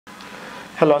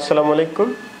Hello, আসসালামু আলাইকুম।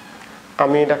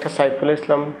 আমি doctor Saiful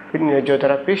Islam,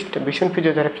 physiotherapist. Vision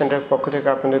physiotherapy সেন্টারের পক্ষ থেকে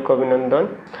আপনাদেরকে অভিনন্দন।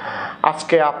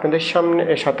 আজকে আপনাদের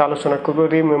সাথে আলোচনা করব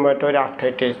রিউমেটয়েড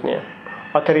আর্থ্রাইটিস নিয়ে।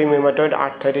 অর্থাৎ রিউমেটয়েড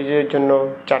আর্থ্রাইটিসের জন্য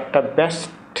 4টা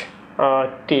বেস্ট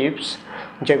টিপস,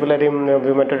 যেগুলো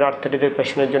রিউমেটয়েড আর্থ্রাইটিসের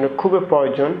পেশেন্টের জন্য খুবই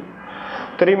প্রয়োজন।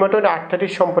 তো রিউমেটয়েড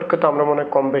আর্থ্রাইটিস সম্পর্কে তো আমরা মনে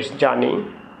কম বেশ জানি,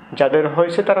 যাদের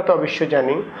হয়েছে তারা তো অবশ্যই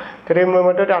জানি। তো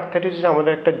রিউমেটয়েড আর্থ্রাইটিস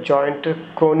আমাদের একটা জয়েন্টের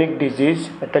ক্রনিক ডিজিজ,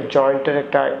 একটা জয়েন্টের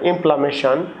একটা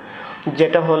ইনফ্লামেশন,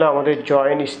 যেটা হলে আমাদের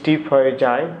জয়েন্ট স্টিফ হয়ে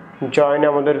যায়, জয়েন্টে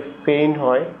আমাদের পেইন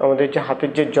হয়, আমাদের যে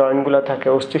হাতের যে জয়েন্টগুলো থাকে,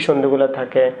 অস্থিসন্ধিগুলো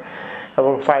থাকে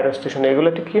এবং পায়ের অস্থিসন্ধি,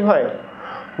 এগুলোতে কী হয়,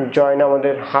 জয়েন্ট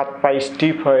আমাদের হাত পা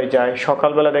স্টিফ হয়ে যায়।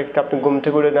 সকালবেলা দেখতে আপনি ঘুম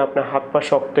থেকে উঠে আপনার হাত পা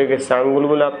শক্ত হয়ে গেছে,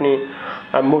 আঙ্গুলগুলো আপনি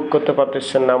মুভ করতে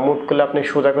পারতেছেন না, মুভ করলে আপনি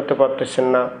সোজা করতে পারতেছেন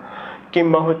না,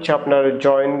 কিংবা আপনার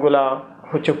জয়েন্টগুলা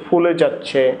ফুলে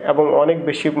যাচ্ছে এবং অনেক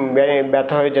বেশি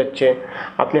ব্যথা হয়ে যাচ্ছে,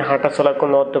 আপনি হাঁটা চলা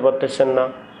কোনো করতে পারতেছেন না।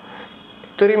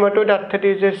 তো রিউমেটয়েড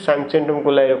আর্থ্রাইটিসের সাইন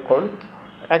সিমটমগুলো এরকম।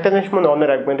 একটা জিনিস মনে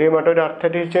রাখবেন, রিউমেটয়েড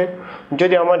আর্থ্রাইটিসে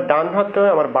যদি আমার ডান হাতে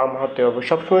হয়, আমার বাম হাতে হবে,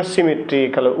 সবসময়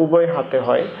সিমেট্রিক্যাল উভয় হাতে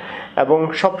হয় এবং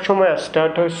সবসময়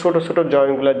স্টার্ট হয় ছোটো ছোটো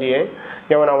জয়েন্টগুলো দিয়ে।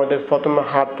 যেমন আমাদের প্রথমে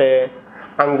হাতে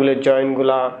আঙ্গুলের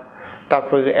জয়েন্টগুলা,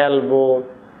 তারপরে এলবো,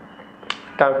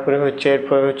 তারপরে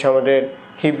এরপরে আমাদের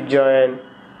হিপ জয়েন্ট,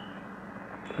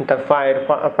 তার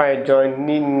পায়ের জয়েন্ট,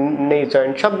 নি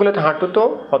জয়েন্ট, সবগুলোতে হাঁটুতেও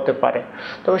হতে পারে,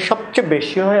 তবে সবচেয়ে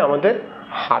বেশি হয় আমাদের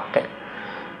হাতে।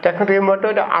 তো এখন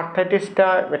রিউমেটয়েড আর্থ্রাইটিসটা,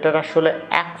 এটার আসলে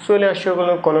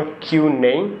কোনো কিউ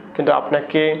নেই, কিন্তু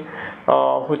আপনাকে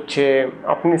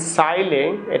আপনি চাইলে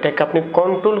এটাকে আপনি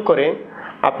কন্ট্রোল করে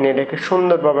আপনি এটাকে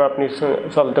সুন্দরভাবে আপনি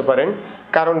চলতে পারেন,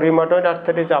 কারণ রিউমেটয়েড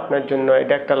আর্থ্রাইটিস আপনার জন্য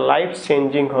এটা একটা লাইফ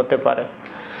চেঞ্জিং হতে পারে।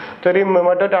 তো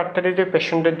রিউমেটয়েড আর্থ্রাইটিসের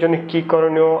পেশেন্টের জন্য কী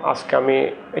করণীয়, আজকে আমি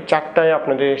এই 4টায়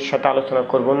আপনাদের সাথে আলোচনা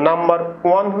করব। নাম্বার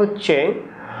 1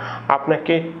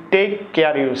 আপনাকে টেক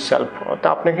কেয়ার ইউরসেলফ, অর্থাৎ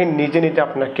আপনাকে নিজে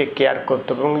আপনাকে কেয়ার করতে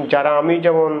হবে। এবং আমি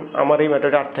যেমন আমার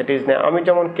রিউমেটয়েড আর্থ্রাইটিস নেই, আমি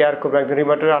যেমন কেয়ার করবো, একজন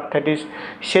রিউমেটয়েড আর্থ্রাইটিস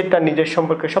সে তার নিজের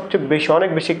সম্পর্কে সবচেয়ে বেশি অনেক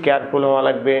বেশি কেয়ারফুল হওয়া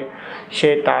লাগবে। সে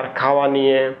তার খাওয়া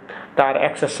নিয়ে, তার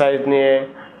এক্সারসাইজ নিয়ে,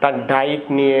 তার ডায়েট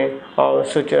নিয়ে,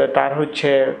 তার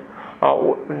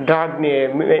ড্রাগ নিয়ে,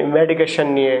 মেডিকেশন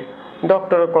নিয়ে,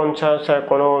 ডক্টরের কনসাল্ট,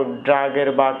 কোনো ড্রাগের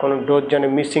বা কোনো ডোজ যেন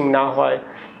মিসিং না হয়,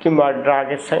 কিংবা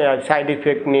ড্রাগের সাইড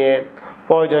ইফেক্ট নিয়ে,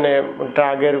 প্রয়োজনে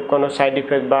ড্রাগের কোনো সাইড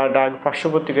ইফেক্ট বা ড্রাগ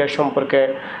পার্শ্বপ্রতিক্রিয়া সম্পর্কে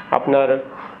আপনার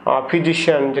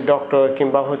ফিজিশিয়ান, যে ডক্টর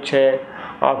কিংবা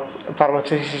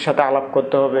ফার্মাসিস্টের সাথে আলাপ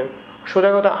করতে হবে।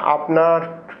 সোজা কথা, আপনার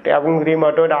এবং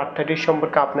রিউমেটয়েড আর্থ্রাইটিস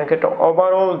সম্পর্কে আপনাকে একটা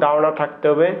ওভারঅল ধারণা থাকতে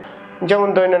হবে। যেমন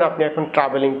ধরে নেন, আপনি এখন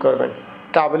ট্রাভেলিং করবেন,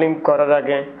 ট্রাভেলিং করার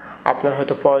আগে আপনার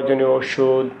হয়তো প্রয়োজনীয়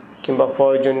ওষুধ কিংবা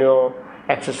প্রয়োজনীয়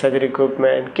এক্সারসাইজের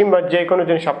ইকুইপমেন্ট কিংবা যে কোনো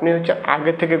জিনিস আপনি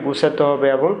আগে থেকে গুছাতে হবে।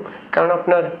 এবং কারণ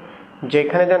আপনার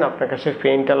যেখানে যান আপনার কাছে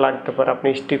পেইনটা লাগতে পারে, আপনি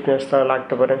স্টিফনেসটা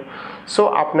লাগতে পারে, সো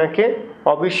আপনাকে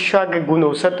অবশ্যই আগে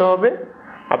গুছাতে হবে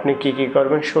আপনি কী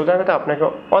করবেন। সোজা কথা, আপনাকে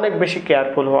অনেক বেশি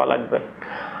কেয়ারফুল হওয়া লাগবে।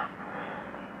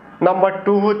 Number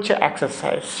 2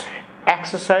 exercise.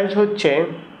 এক্সারসাইজ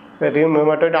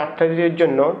রিউমেটয়েড আর্থ্রাইটিসের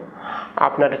জন্য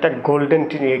আপনার একটা গোল্ডেন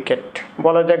টিকেট,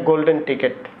 বলা যায় গোল্ডেন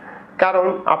টিকেট। কারণ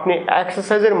আপনি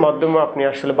এক্সারসাইজের মাধ্যমে আপনি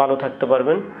আসলে ভালো থাকতে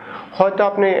পারবেন। হয়তো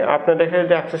আপনার দেখে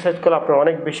যদি এক্সারসাইজ করলে আপনার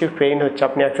অনেক বেশি পেইন হচ্ছে,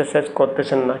 আপনি এক্সারসাইজ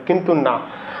করতেছেন না, কিন্তু না,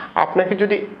 আপনাকে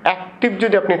যদি অ্যাক্টিভ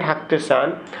আপনি থাকতে চান,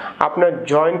 আপনার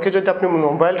জয়েন্টকে যদি আপনি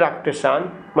মোবাইল রাখতে চান,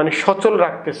 মানে সচল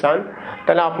রাখতে চান,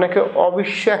 তাহলে আপনাকে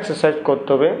অবশ্যই এক্সারসাইজ করতে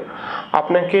হবে।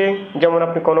 আপনাকে যেমন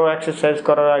আপনি কোনো এক্সারসাইজ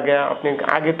করার আগে আপনি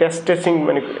স্ট্রেচিং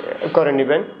করে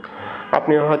নেবেন।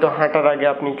 আপনি হয়তো হাঁটার আগে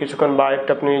আপনি কিছুক্ষণ বা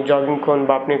আপনি জগিং করুন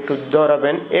বা আপনি একটু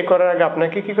দৌড়াবেন, করার আগে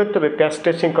আপনাকে কী করতে হবে,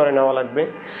 স্ট্রেচিং করে নেওয়া লাগবে।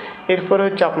 এরপরে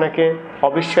আপনাকে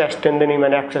অবশ্যই স্ট্রেন্থেনিং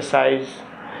এক্সারসাইজ,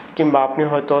 কিংবা আপনি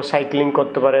হয়তো সাইক্লিং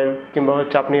করতে পারেন, কিংবা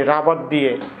আপনি রাবার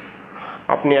দিয়ে,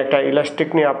 আপনি একটা ইলাস্টিক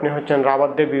নিয়ে আপনি রাবার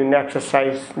দিয়ে বিভিন্ন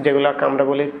এক্সারসাইজ, যেগুলোকে আমরা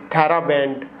বলি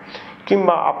থ্যারাব্যান্ড,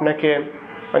 কিংবা আপনাকে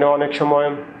অনেক সময়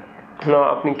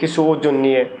আপনি কিছু ওজন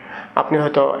নিয়ে, আপনি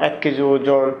হয়তো 1 কেজি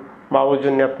ওজন বা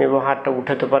ওজন নিয়ে আপনি হাতটা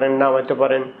উঠাতে পারেন, নামাতে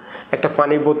পারেন। একটা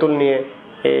পানির বোতল নিয়ে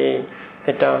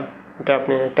এটা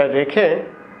আপনি এটা রেখে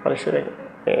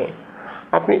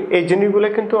আপনি এই জিনিসগুলো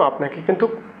কিন্তু আপনাকে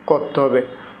করতে হবে।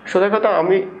 সোজা কথা,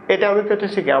 আমি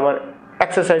পেতেছি কি, আমার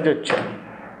এক্সারসাইজ হচ্ছে,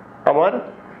 আমার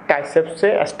ট্রাইসেপসে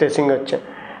স্ট্রেচিং হচ্ছে।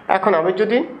 এখন আমি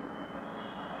যদি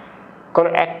কোনো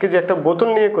 1 কেজি একটা বোতল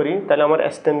নিয়ে করি, তাহলে আমার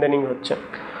স্ট্রেন্থেনিং হচ্ছে।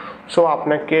 সো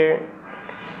আপনাকে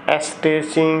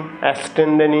স্ট্রেচিং,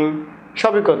 স্ট্রেন্থেনিং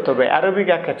সবই করতে হবে। অ্যারোবিক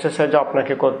এক এক্সারসাইজও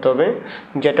আপনাকে করতে হবে,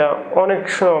 যেটা অনেক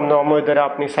সময় ধরে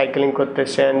আপনি সাইকেলিং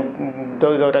করতেছেন,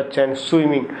 দৌড়াচ্ছেন,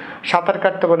 সুইমিং, সাঁতার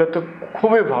কাটতে পারলে তো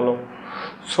খুবই ভালো।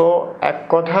 সো এক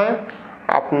কথায়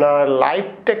আপনার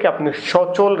লাইফটাকে আপনি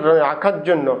সচল রাখার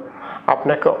জন্য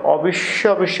আপনাকে অবশ্যই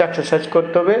এক্সারসাইজ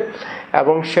করতে হবে,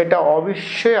 এবং সেটা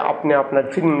অবশ্যই আপনি আপনার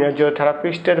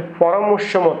ফিজিওথেরাপিস্টের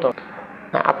পরামর্শ মতো।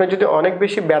 আপনি যদি অনেক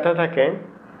বেশি ব্যথা থাকে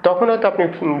তখন হয়তো আপনি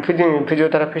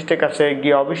ফিজিওথেরাপিস্টের কাছে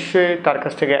গিয়ে অবশ্যই তার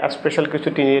কাছ থেকে স্পেশাল কিছু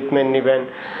ট্রিটমেন্ট নেবেন,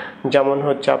 যেমন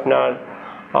হচ্ছে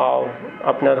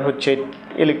আপনার হচ্ছে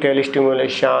ইলেকট্রিক্যাল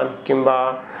স্টিমুলেশন কিংবা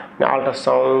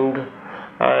আল্ট্রাসাউন্ড,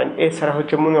 এছাড়া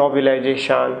হচ্ছে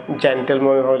মোবিলাইজেশন, জেন্টাল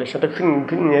মোবিলাইজেশন। তো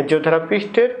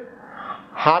ফিজিওথেরাপিস্টের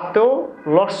হাতেও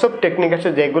লটস অফ টেকনিক আছে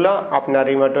যেগুলো আপনার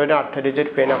রিউমাটয়েড আর্থ্রাইটিসের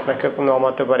পেন আপনাকে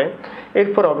কমাতে পারে।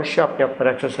 এরপর অবশ্যই আপনি আপনার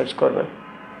এক্সারসাইজ করবেন।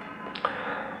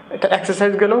 এটা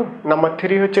এক্সারসাইজ গেল। নাম্বার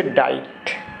 3 হচ্ছে ডায়েট,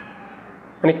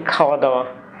 মানে খাওয়া দাওয়া।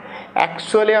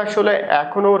 অ্যাকচুয়ালি আসলে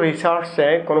এখনও রিসার্চে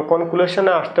কোনো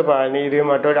কনক্লুশনে আসতে পারেনি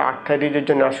রিউমাটয়েড আর্থ্রাইটিসের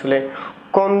জন্য আসলে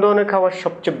কোন ধরনের খাবার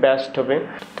সবচেয়ে বেস্ট হবে।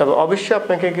 তবে অবশ্যই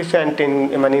আপনাকে কিছু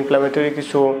ইনফ্ল্যামেটরি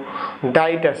কিছু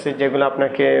ডায়েট আছে যেগুলো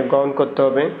আপনাকে গ্রহণ করতে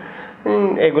হবে।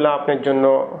 এগুলো আপনার জন্য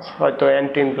হয়তো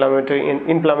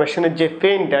ইনফ্লামেশনের যে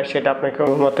পেইনটা সেটা আপনাকে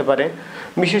কমাতে পারে।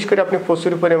 বিশেষ করে আপনি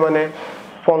প্রচুর পরিমাণে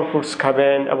ফল ফ্রুটস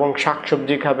খাবেন এবং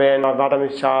শাকসবজি খাবেন, বাদামি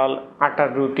চাল, আটার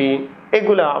রুটি,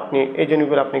 এই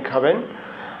জিনিসগুলো আপনি খাবেন।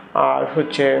 আর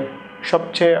হচ্ছে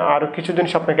সবচেয়ে আরও কিছু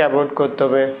জিনিস আপনাকে অ্যাভয়েড করতে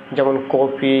হবে, যেমন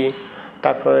কফি,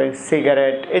 তারপরে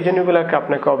সিগারেট, এই জিনিসগুলোকে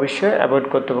আপনাকে অবশ্যই অ্যাভয়েড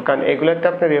করতে হবে, কারণ এগুলোতে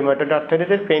আপনার রিউমাটয়েড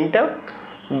আর্থ্রাইটিসের পেইনটা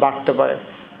বাড়তে পারে।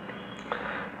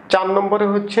 4 নম্বরে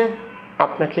হচ্ছে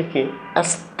আপনাকে কি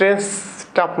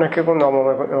স্ট্রেসটা আপনাকে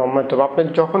কমাতে হবে। আপনার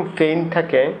যখন পেইন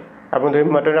থাকে এবং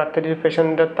রিউমাটয়েড আর্থ্রাইটিস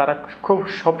পেশেন্টরা তারা খুব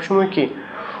সবসময়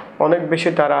অনেক বেশি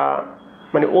তারা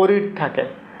ওরিড থাকে,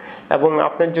 এবং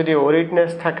আপনার যদি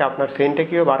ওরিডনেস থাকে আপনার পেইনটা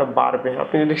হবে আরও বাড়বে।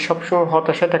 আপনি যদি সবসময়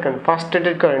হতাশায় থাকেন,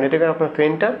 ফার্স্ট্রেটেড করেন, এতে করে আপনার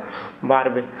পেইনটা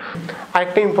বাড়বে।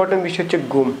 আরেকটা ইম্পর্টেন্ট বিষয় হচ্ছে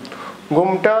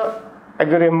ঘুমটা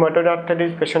একজন রিউমাটয়েড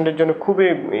আর্থ্রাইটিস পেশেন্টের জন্য খুবই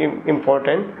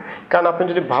ইম্পর্টেন্ট, কারণ আপনার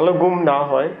যদি ভালো ঘুম না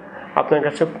হয় আপনার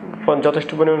কাছে যথেষ্ট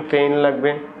পরিমাণ পেইন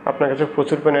লাগবে, আপনার কাছে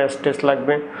প্রচুর পরিমাণে স্ট্রেস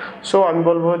লাগবে। সো আমি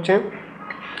বলবো হচ্ছে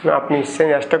আপনি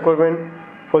চেষ্টা করবেন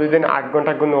প্রতিদিন 8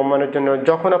 ঘন্টা ঘুমানোর জন্য।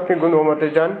 যখন আপনি ঘুমাতে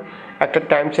যান একটা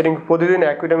টাইম সেটিং, প্রতিদিন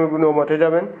একই টাইমে ঘুমাতে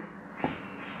যাবেন,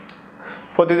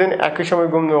 প্রতিদিন একই সময়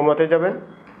ঘুমাতে যাবেন,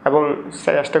 এবং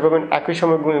চেষ্টা করবেন একই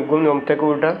সময় ঘুম থেকে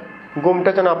ওঠা। ঘুমটা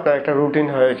যেন আপনার একটা রুটিন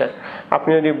হয়ে যায়।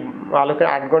 আপনি যদি আলোকে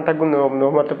 8 ঘন্টা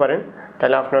ঘুমাতে পারেন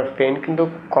তাহলে আপনার পেইন কিন্তু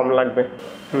কম লাগবে।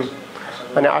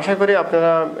 আশা করি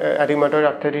আপনারা রিউমাটয়েড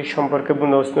আর্থ্রাইটিস সম্পর্কে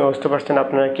বুঝতে পারছেন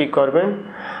আপনারা কী করবেন,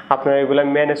 আপনারা এগুলো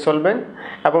মেনে চলবেন।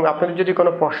 এবং আপনাদের যদি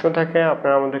কোনো প্রশ্ন থাকে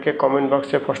আপনারা আমাদেরকে কমেন্ট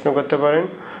বক্সে প্রশ্ন করতে পারেন।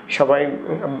 সবাই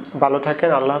ভালো থাকেন।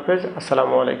 আল্লাহ হাফেজ।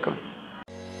 আসসালামু আলাইকুম।